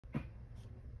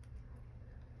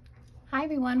Hi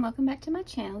everyone, welcome back to my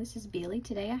channel. This is Billy.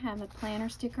 Today I have a planner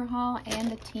sticker haul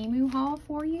and a TEMU haul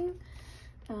for you.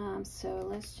 So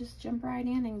let's just jump right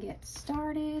in and get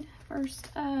started. First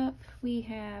up, we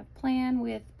have Plan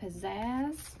with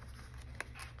Pizzazz.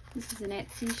 This is an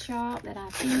Etsy shop that I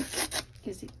think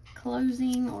is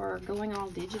closing or going all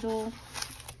digital.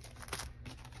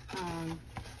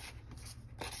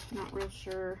 Not real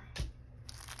sure.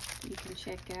 You can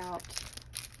check out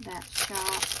that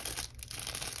shop.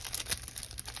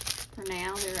 For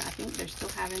now, I think they're still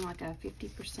having like a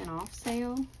 50% off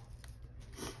sale.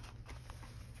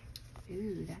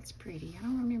 Ooh, that's pretty. I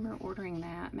don't remember ordering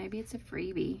that. Maybe it's a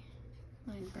freebie.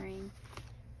 Line brain.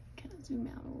 Kind of zoom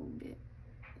out a little bit.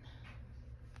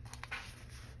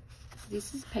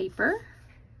 This is paper.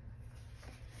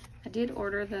 I did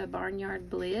order the Barnyard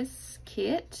Bliss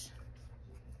kit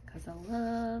because I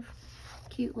love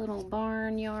cute little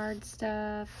barnyard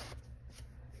stuff,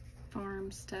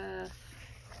 farm stuff.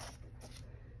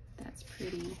 That's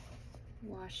pretty.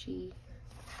 Washi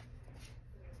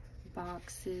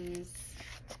boxes.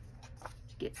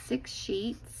 Get 6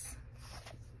 sheets.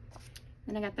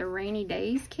 Then I got the Rainy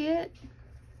Days kit.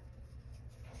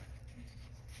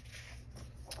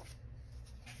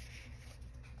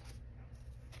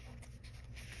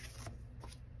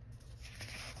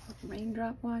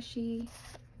 Raindrop washi.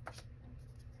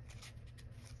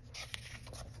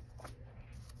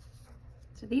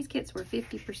 So these kits were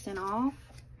 50% off.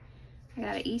 I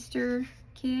got an Easter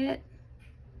kit.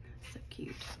 So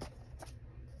cute.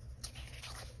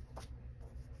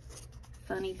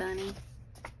 Funny bunny.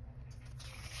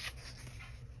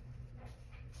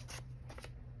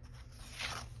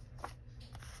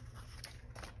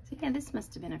 So yeah, this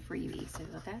must have been a freebie, so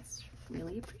that's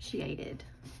really appreciated.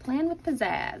 Plan with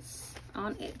Pizzazz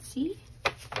on Etsy.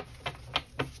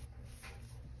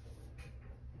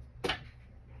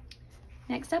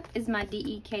 Next up is my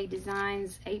DEK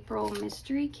Designs April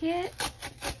Mystery Kit.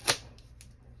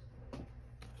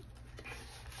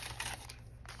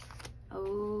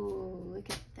 Oh, look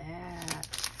at that.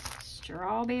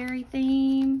 Strawberry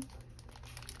theme.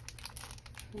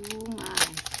 Oh my.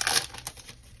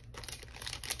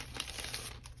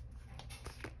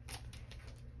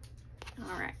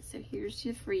 Alright, so here's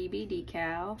your freebie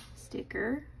decal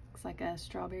sticker. Looks like a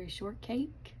strawberry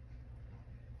shortcake.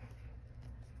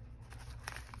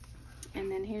 And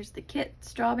then here's the kit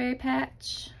strawberry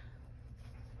patch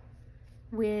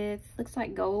with, looks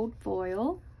like gold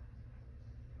foil.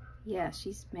 Yeah,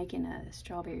 she's making a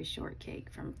strawberry shortcake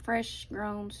from fresh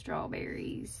grown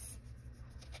strawberries.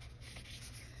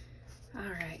 All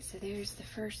right, so there's the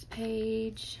first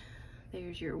page.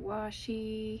 There's your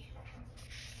washi.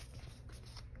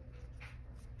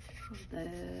 The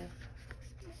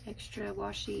extra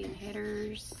washi and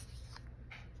headers.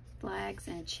 Flags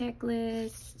and a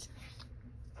checklist.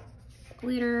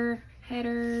 Glitter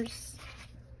headers,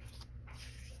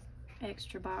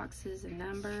 extra boxes and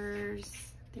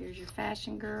numbers. There's your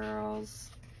fashion girls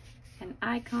and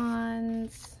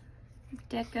icons,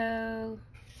 deco,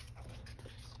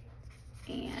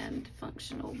 and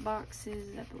functional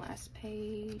boxes at the last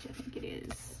page. I think it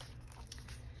is.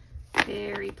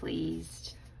 Very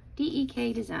pleased.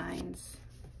 DEK Designs.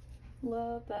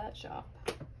 Love that shop.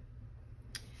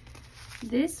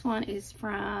 This one is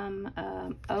from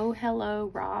Oh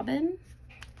Hello Robin,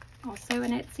 also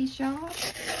an Etsy shop.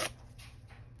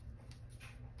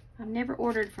 I've never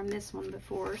ordered from this one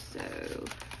before, so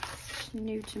it's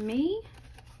new to me.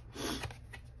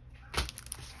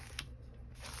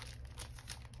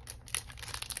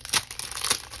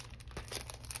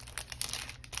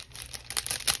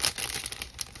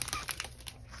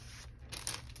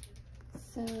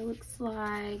 So it looks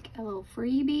like a little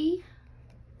freebie.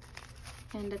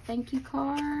 And a thank you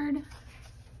card.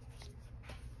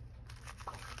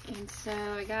 And so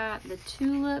I got the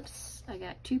tulips. I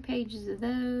got 2 pages of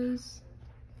those.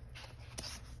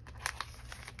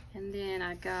 And then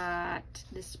I got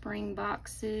the spring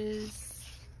boxes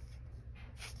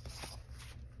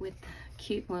with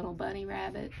cute little bunny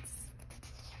rabbits.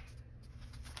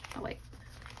 Oh wait.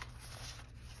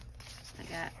 I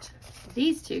got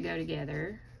these 2 go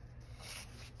together.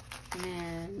 And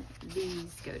then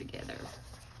these go together.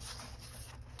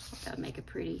 That'll make a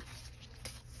pretty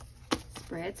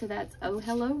spread. So that's Oh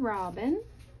Hello Robin.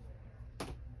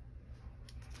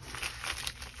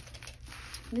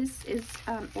 This is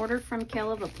order from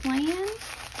Kell of a Plan.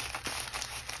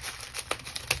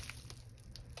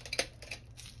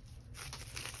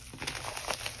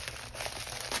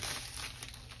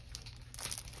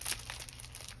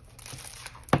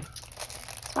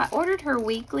 So I ordered her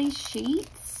weekly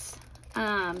sheets.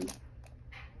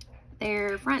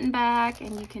 They're front and back,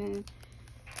 and you can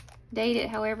date it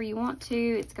however you want to.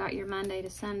 It's got your Monday to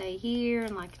Sunday here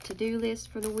and like a to-do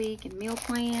list for the week and meal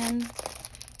plan.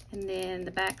 And then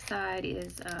the back side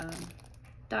is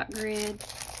dot grid.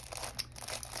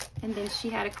 And then she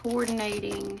had a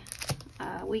coordinating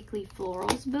weekly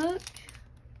florals book.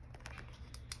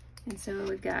 And so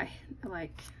we've got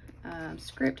like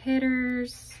script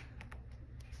headers,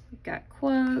 we've got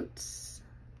quotes,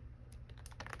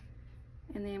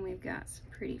 and then we've got some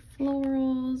pretty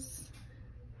florals.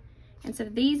 And so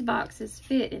these boxes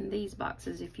fit in these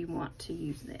boxes if you want to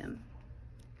use them.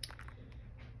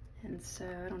 And so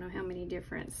I don't know how many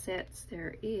different sets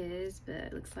there is, but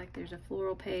it looks like there's a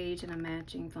floral page and a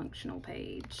matching functional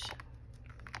page.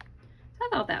 I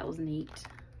thought that was neat.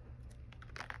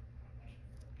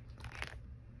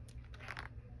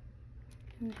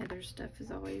 And Heather's stuff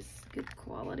is always good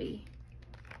quality.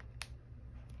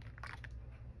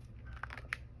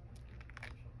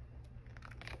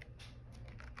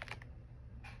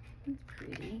 That's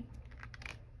pretty.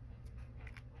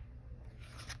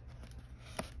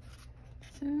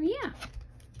 So yeah,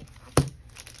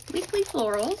 weekly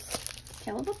florals,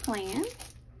 hell of a plan.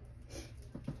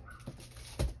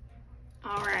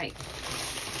 All right,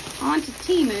 on to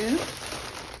TEMU.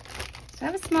 So I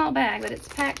have a small bag, but it's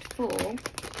packed full.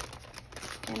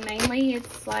 And mainly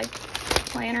it's like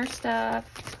planner stuff,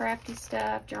 crafty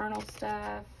stuff, journal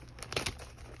stuff.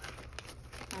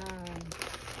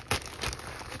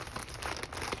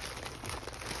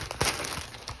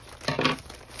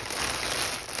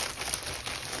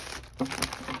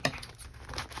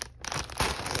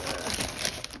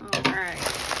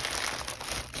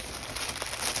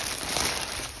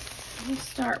 We'll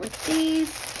start with these.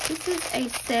 This is a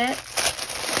set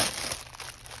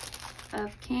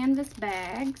of canvas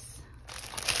bags.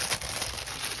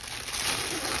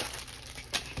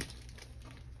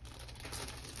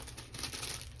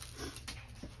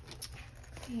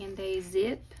 And they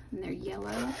zip, and they're yellow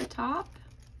at the top.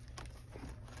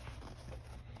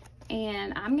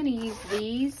 And I'm going to use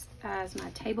these as my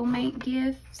table mate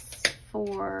gifts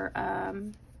for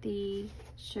the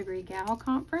Sugary Gal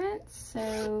Conference.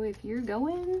 So if you're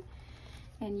going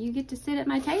and you get to sit at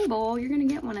my table, you're going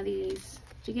to get one of these.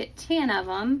 You get 10 of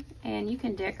them, and you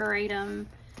can decorate them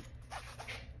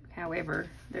however.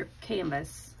 They're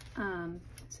canvas.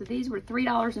 So these were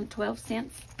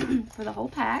 $3.12 for the whole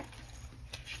pack.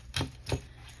 So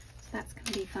that's going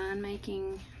to be fun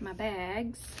making my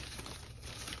bags.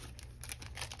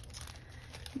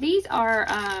 These are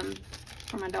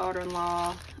for my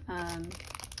daughter-in-law.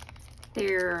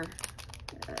 They're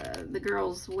the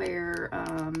girls wear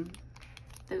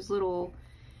those little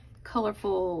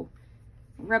colorful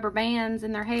rubber bands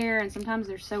in their hair, and sometimes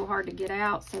they're so hard to get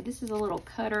out. So this is a little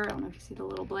cutter. I don't know if you see the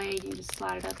little blade. You just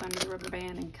slide it up under the rubber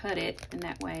band and cut it, and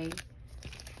that way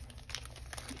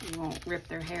you won't rip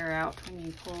their hair out when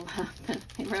you pull out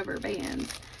the rubber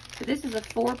bands. So this is a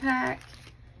 4-pack,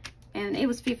 and it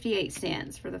was 58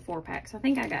 cents for the 4-pack. So I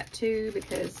think I got 2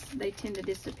 because they tend to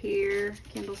disappear,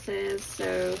 Kendall says.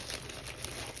 So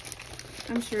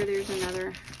I'm sure there's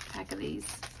another pack of these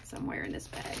somewhere in this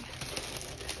bag.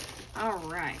 All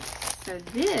right, so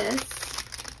this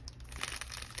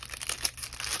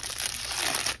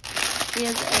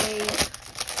is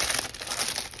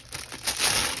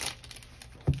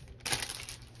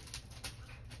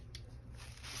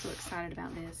so excited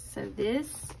about this. So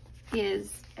this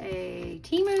is a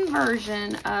TEMU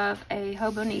version of a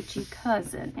Hobonichi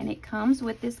Cousin, and it comes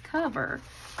with this cover.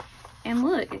 And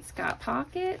look, it's got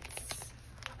pockets.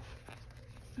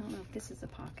 I don't know if this is a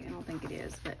pocket. I don't think it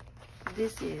is, but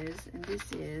this is, and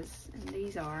this is, and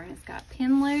these are. And it's got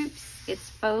pin loops. It's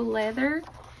faux leather.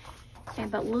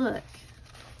 And but look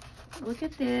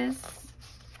at this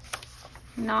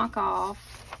knockoff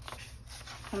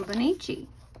Hobonichi.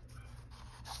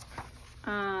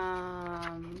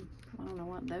 I don't know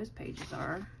what those pages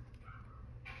are.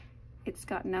 It's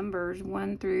got numbers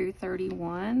 1 through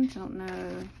 31. Don't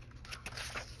know.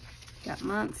 Got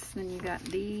months, then you got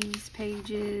these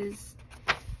pages,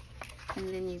 and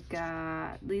then you've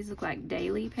got, these look like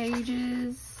daily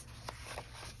pages.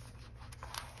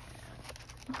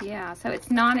 Yeah, so it's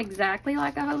not exactly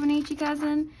like a Hobonichi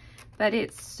Cousin, but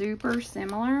it's super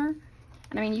similar.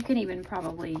 And I mean, you can even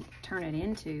probably turn it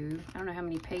into, I don't know how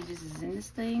many pages is in this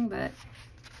thing, but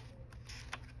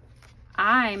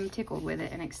I'm tickled with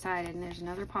it and excited. And there's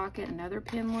another pocket, another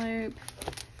pin loop.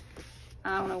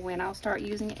 I don't know when I'll start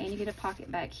using it, and you get a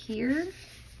pocket back here.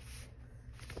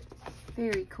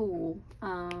 Very cool.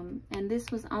 And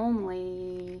this was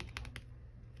only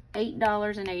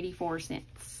 $8.84.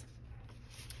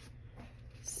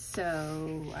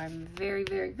 So I'm very,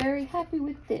 very, very happy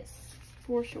with this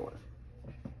for sure.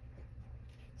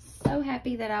 so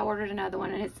happy that I ordered another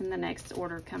one, and it's in the next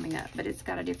order coming up, but it's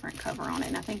got a different cover on it,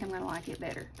 and I think I'm going to like it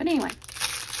better. But anyway,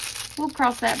 we'll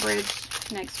cross that bridge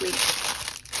next week.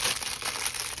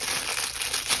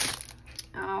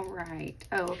 All right.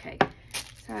 Oh, okay.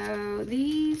 So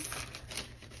these,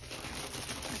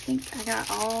 I think I got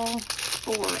all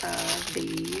 4 of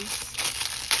these.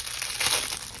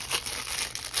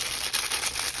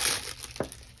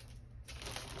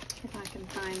 If I can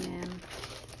find them.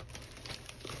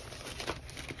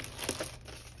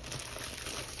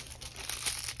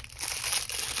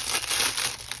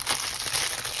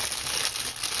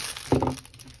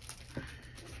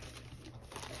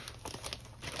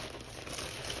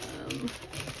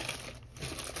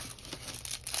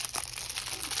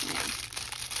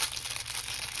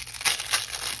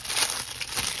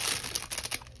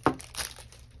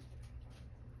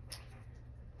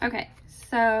 Okay,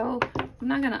 so I'm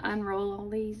not going to unroll all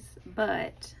these,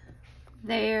 but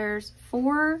there's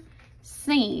 4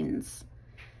 scenes.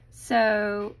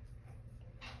 So,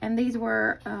 and these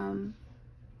were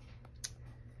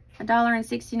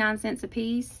 $1.69 a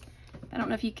piece. I don't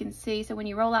know if you can see. So when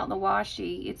you roll out the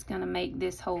washi, it's going to make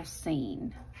this whole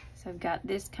scene. So I've got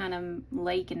this kind of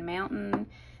lake and mountain.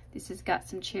 This has got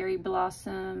some cherry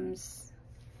blossoms.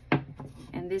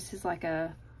 And this is like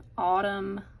a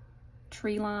autumn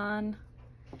tree line,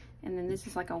 and then this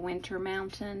is like a winter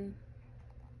mountain.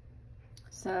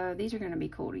 So these are going to be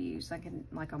cool to use, like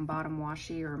on bottom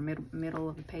washi or middle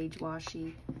of the page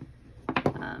washi.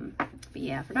 But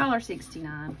yeah, for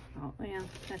 $1.69. Oh yeah,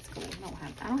 that's cool.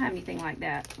 I don't have anything like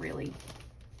that really.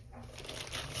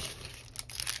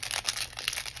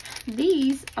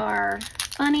 These are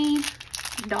funny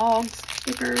dog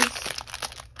stickers.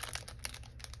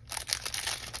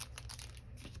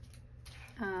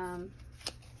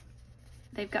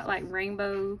 They've got like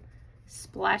rainbow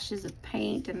splashes of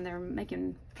paint, and they're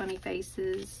making funny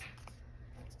faces.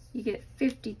 You get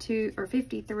 52 or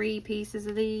 53 pieces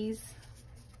of these.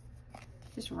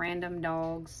 Just random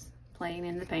dogs playing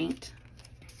in the paint.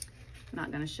 I'm not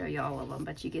going to show you all of them,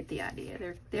 but you get the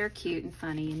idea. They're cute and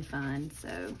funny and fun.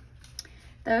 So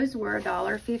those were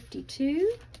 $1.52.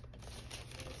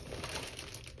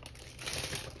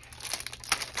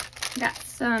 Got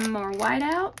some more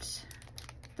whiteout.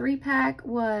 3-pack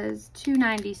was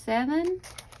 $2.97.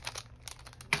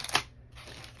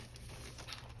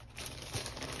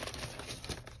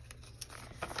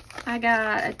 I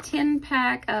got a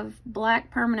 10-pack of black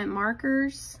permanent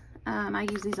markers. I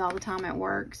use these all the time at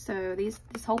work. So this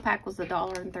whole pack was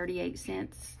 $1.38.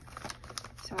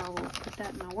 So I will put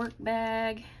that in my work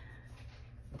bag.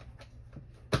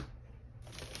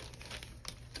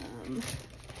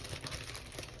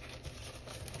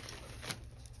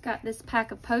 Got this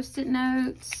pack of Post-it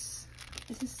notes.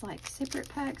 Is this like separate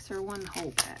packs or one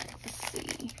whole pack? Let's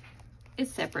see.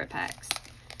 It's separate packs.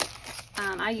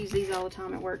 I use these all the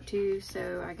time at work too,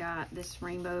 so I got this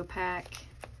rainbow pack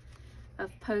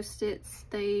of Post-its.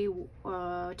 They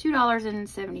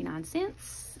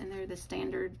 $2.79, and they're the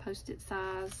standard Post-it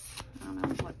size. I don't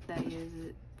know what that is. Is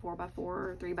it 4x4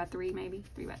 or 3x3 maybe?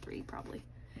 3x3 probably.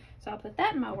 So I'll put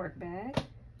that in my work bag.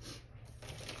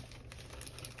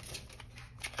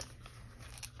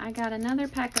 I got another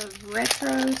pack of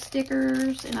retro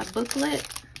stickers in a booklet.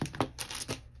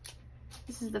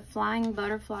 This is the Flying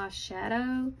Butterfly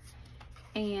Shadow,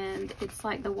 and it's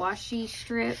like the washi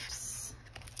strips,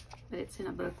 but it's in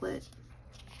a booklet.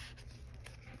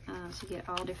 So you get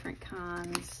all different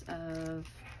kinds of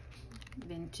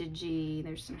vintagey.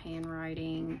 There's some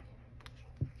handwriting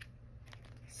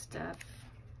stuff.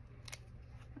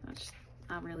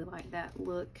 I really like that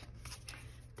look.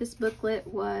 This booklet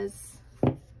was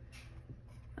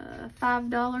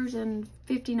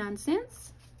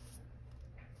 $5.59.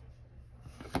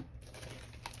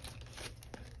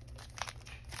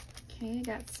 Okay, I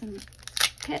got some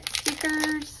pet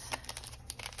stickers.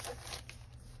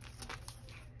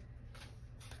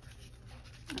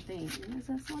 I think, is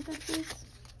that what that is?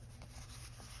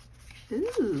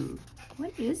 Ooh,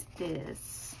 what is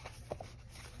this?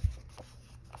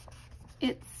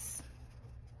 Is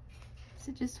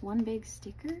it just one big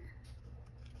sticker?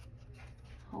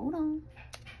 Hold on.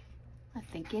 I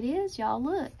think it is, y'all,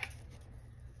 look.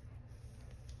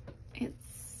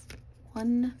 It's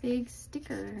one big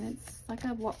sticker, and it's like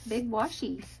a big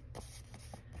washi.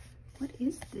 What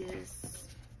is this?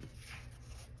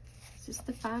 Is this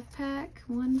the 5-pack?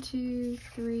 1, 2,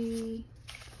 3,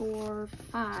 4,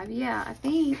 5. Yeah, I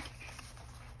think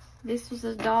this was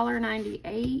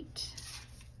 $1.98.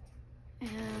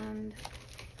 And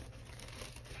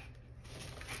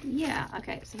yeah,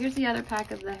 okay, so here's the other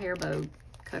pack of the hair bow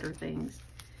cutter things.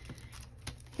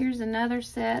 Here's another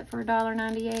set for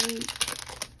 $1.98.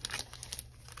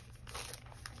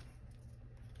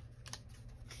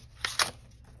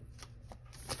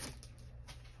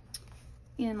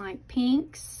 In like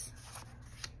pinks.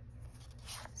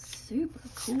 Super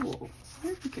cool. I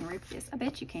wonder if you can rip this. I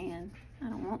bet you can. I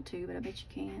don't want to, but I bet you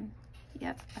can.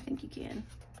 Yep, I think you can.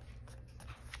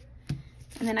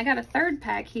 And then I got a third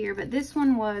pack here, but this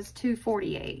one was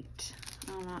 $2.48.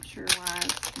 I'm not sure why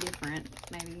it's different.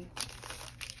 Maybe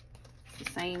it's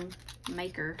the same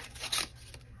maker.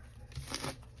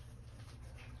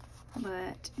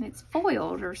 But it's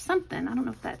foiled or something. I don't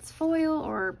know if that's foil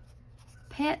or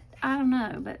pet. I don't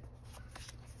know, but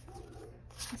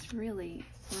it's really,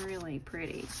 really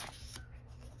pretty.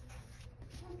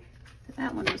 So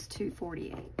that one was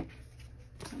 $2.48.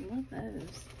 I love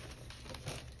those.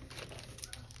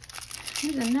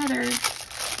 Here's another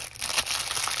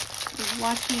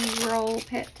washi roll,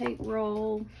 pet tape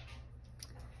roll.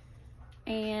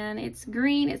 And it's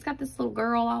green. It's got this little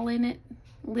girl all in it.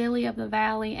 Lily of the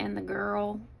Valley and the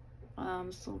girl.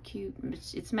 It's so cute.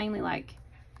 It's mainly like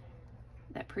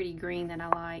that pretty green that I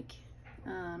like.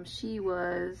 She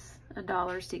was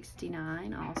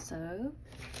 $1.69 also.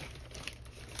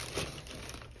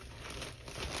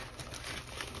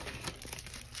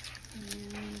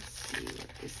 Let's see what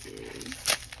this is.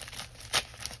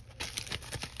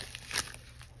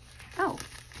 Oh,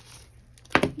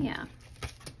 yeah.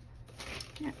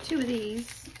 Got two of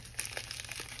these.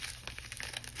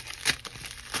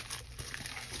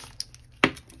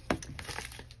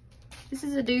 This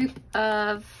is a dupe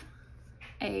of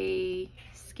a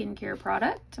skincare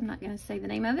product. I'm not going to say the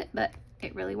name of it, but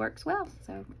it really works well.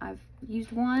 So I've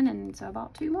used one, and so I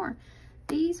bought two more.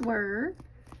 These were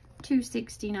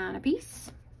 $2.69 a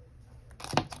piece.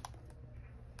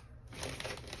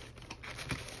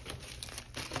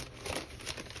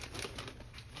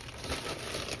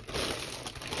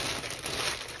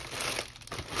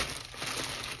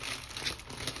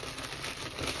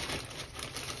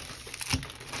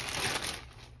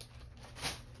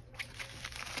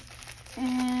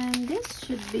 And this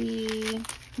should be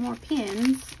more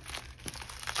pins.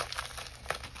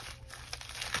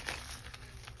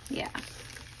 Yeah.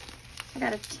 I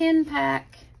got a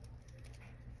 10-pack.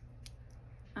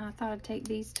 I thought I'd take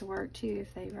these to work too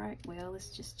if they write well. Let's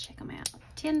just check them out.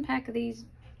 10-pack of these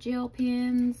gel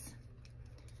pens.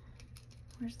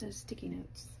 Where's those sticky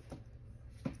notes?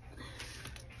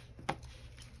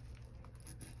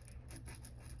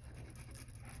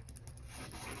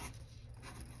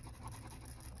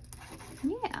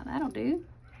 Yeah, that'll do.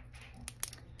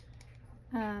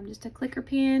 Just a clicker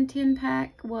pen,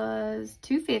 10-pack was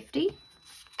 $2.50.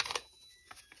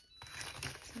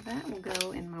 So that will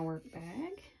go in my work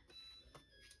bag.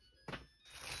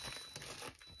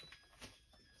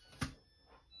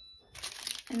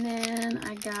 And then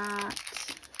I got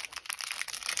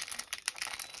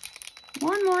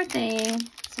one more thing.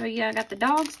 So yeah, I got the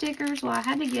dog stickers. Well, I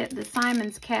had to get the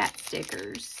Simon's cat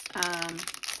stickers.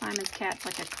 Simon's cat's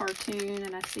like a cartoon,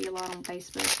 and I see a lot on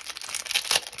Facebook.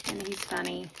 And he's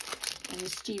funny and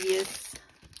mischievous.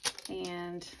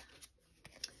 And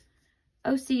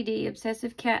OCD,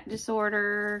 obsessive cat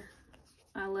disorder.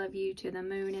 I love you to the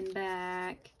moon and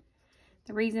back.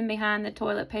 The reason behind the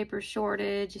toilet paper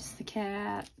shortage is the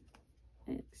cat.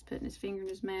 He's putting his finger in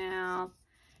his mouth.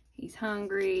 He's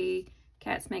hungry.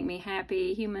 Cats make me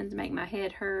happy. Humans make my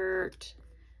head hurt.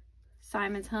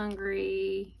 Simon's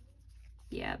hungry.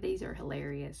 Yeah, these are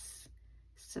hilarious.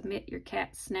 Submit your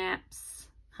cat snaps.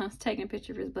 I was taking a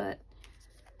picture of his butt.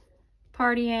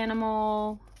 Party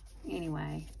animal.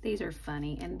 Anyway, these are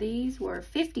funny. And these were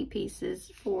 50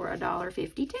 pieces for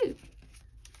 $1.52.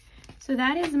 So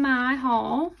that is my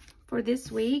haul for this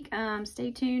week.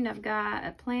 Stay tuned. I've got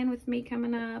a plan with me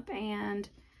coming up, and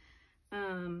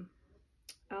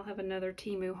I'll have another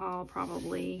TEMU haul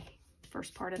probably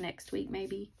first part of next week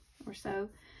maybe or so.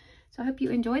 So I hope you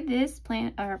enjoyed this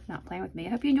not plan with me. I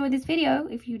hope you enjoyed this video.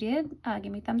 If you did,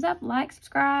 give me a thumbs up, like,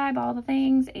 subscribe, all the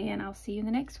things, and I'll see you in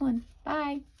the next one.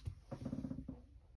 Bye.